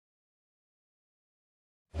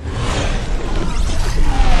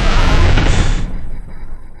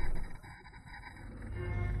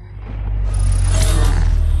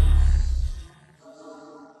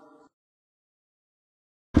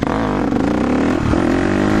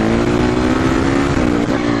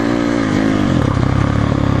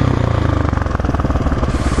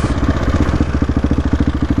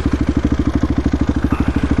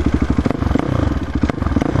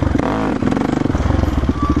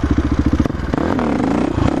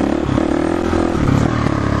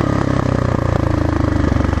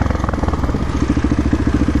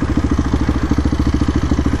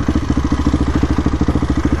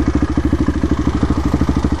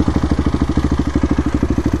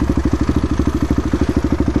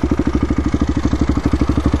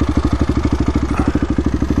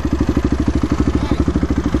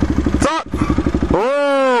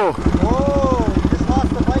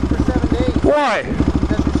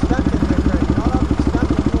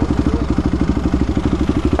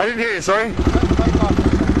didn't hear you, sorry.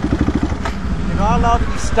 You're not allowed to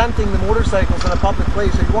be stunting the motorcycles in a public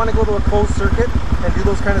place. So you want to go to a closed circuit and do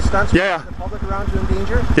those kind of stunts Yeah. with the public around you in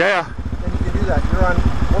danger? Yeah. Then you can do that. You're on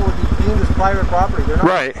what would be deemed as private property. They're not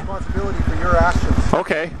Right. responsibility for your actions.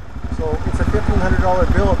 Okay. So it's a $1,500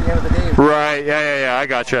 bill at the end of the day. Right. Yeah. I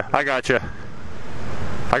gotcha.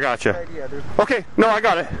 Okay. No, I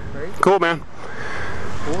got it. Right? Cool, man.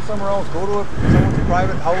 Go somewhere else. Go to someone's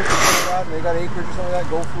private house or something like that, and they got acres or something like that.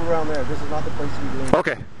 Go fool around there. This is not the place to be doing it.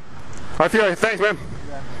 Okay. I feel it. Thanks, man.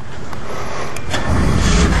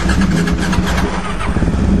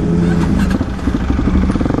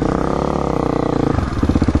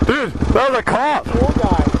 Dude, that was a cop. Cool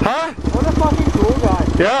guy. Huh? What a fucking cool guy.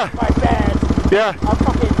 Yeah. My bad. Yeah. I'm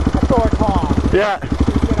fucking a Thor Tom. Yeah.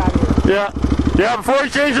 Get out of here. Yeah. Yeah, before he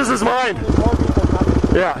changes his mind. There's more people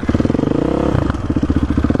coming. Yeah.